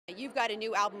you've got a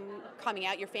new album coming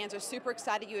out. Your fans are super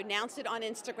excited. You announced it on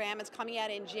Instagram. It's coming out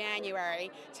in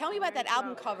January. Tell me about that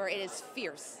album cover. It is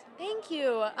fierce. Thank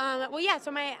you. Well, yeah.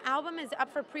 So my album is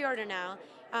up for pre-order now,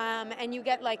 and you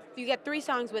get 3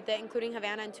 songs with it, including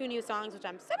Havana and 2 new songs, which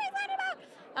I'm super excited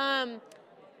about.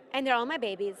 And they're all my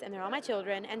babies, and they're all my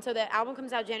children. And so the album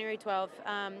comes out January 12th,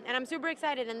 and I'm super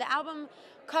excited. And the album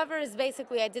cover is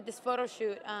basically, I did this photo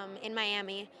shoot in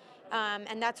Miami,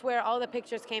 and that's where all the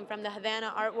pictures came from, the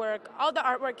Havana artwork. All the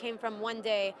artwork came from one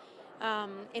day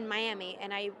in Miami.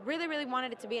 And I really, really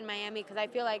wanted it to be in Miami because I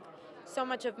feel like so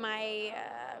much of my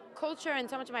culture and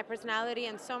so much of my personality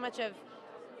and so much of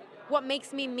what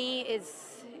makes me me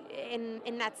is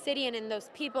in that city and in those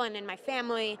people and in my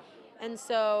family. And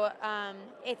so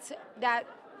it's that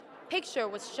picture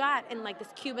was shot in like this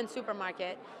Cuban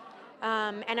supermarket,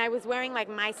 and I was wearing like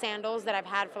my sandals that I've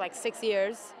had for like 6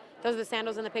 years. Those are the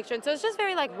sandals in the picture, and so it's just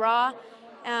very like raw.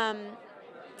 And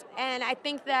I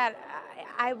think that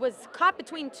I was caught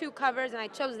between 2 covers, and I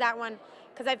chose that one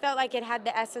because I felt like it had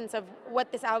the essence of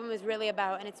what this album is really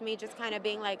about, and it's me just kind of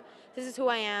being like, this is who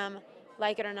I am,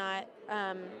 like it or not,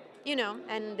 you know,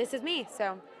 and this is me.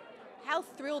 So. How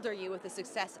thrilled are you with the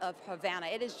success of Havana?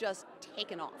 It has just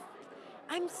taken off.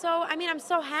 I'm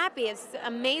so happy. It's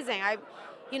amazing.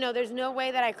 There's no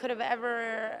way that I could have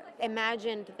ever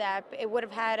imagined that it would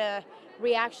have had a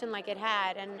reaction like it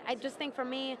had. And I just think for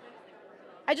me,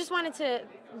 I just wanted to,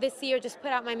 this year, just put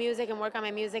out my music and work on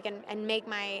my music and make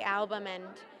my album. And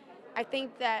I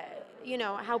think that,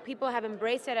 how people have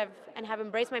embraced it and have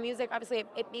embraced my music, obviously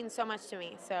it means so much to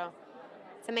me. So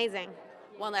it's amazing.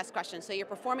 One last question. So you're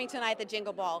performing tonight at the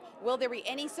Jingle Ball. Will there be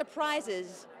any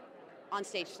surprises on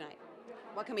stage tonight?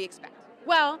 What can we expect?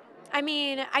 Well, I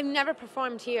mean, I've never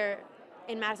performed here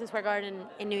in Madison Square Garden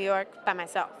in New York by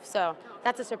myself. So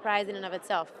that's a surprise in and of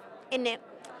itself, isn't it?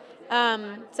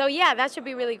 So yeah, that should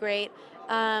be really great.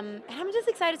 And I'm just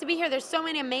excited to be here. There's so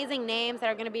many amazing names that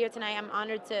are going to be here tonight. I'm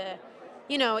honored to,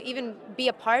 even be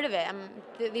a part of it.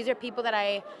 These are people that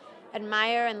I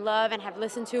admire and love and have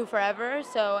listened to forever.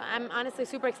 So I'm honestly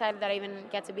super excited that I even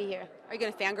get to be here. Are you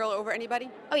going to fangirl over anybody?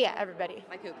 Oh yeah, everybody.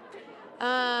 Like who?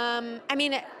 I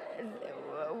mean,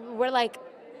 we're like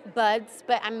buds,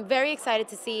 but I'm very excited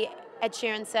to see Ed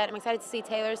Sheeran's set. I'm excited to see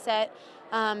Taylor's set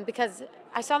because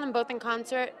I saw them both in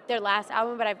concert, their last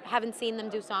album, but I haven't seen them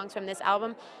do songs from this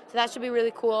album. So that should be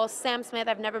really cool. Sam Smith,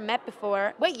 I've never met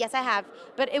before. Wait, yes, I have,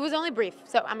 but it was only brief.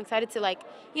 So I'm excited to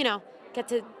get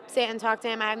to sit and talk to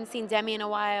him. I haven't seen Demi in a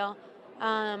while.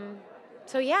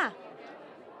 So yeah,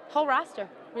 whole roster,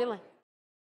 really.